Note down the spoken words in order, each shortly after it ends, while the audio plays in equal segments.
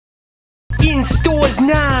In stores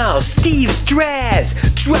now, Steve Straz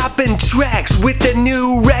dropping tracks with the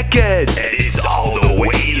new record. And it's all the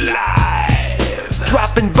way live.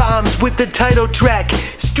 Dropping bombs with the title track,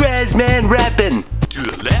 Straszman Rappin. To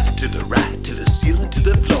the left, to the right, to the ceiling, to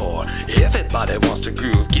the floor. Everybody wants to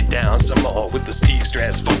groove, get down some more with the Steve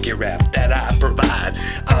Straz funky rap that I provide.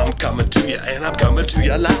 I'm coming to you and I'm coming to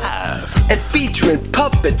you live. And featuring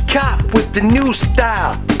Puppet Cop with the new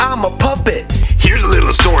style, I'm a puppet. Here's a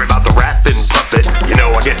little story about the rapping puppet. You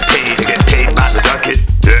know I get paid by the ducat.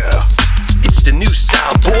 Yeah. It's the new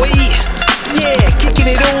style, boy. Yeah, kicking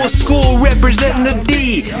it old school, representing the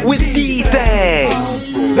D with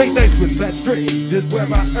D-Thang. Late nights with fat strings is where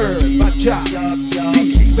I earn my chops.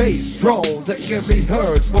 Deep bass drones that can be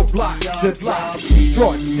heard for blocks and blocks.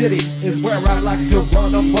 Detroit City is where I like to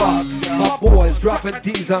run amok. My boys dropping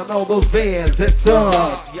D's on all those bands that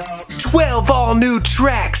suck. 12 all new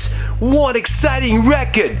tracks, one exciting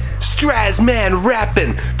record. Straszman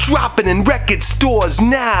Rappin, dropping in record stores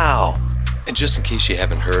now. And just in case you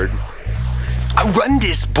haven't heard, I run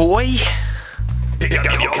this, boy. Pick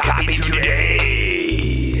up your copy today.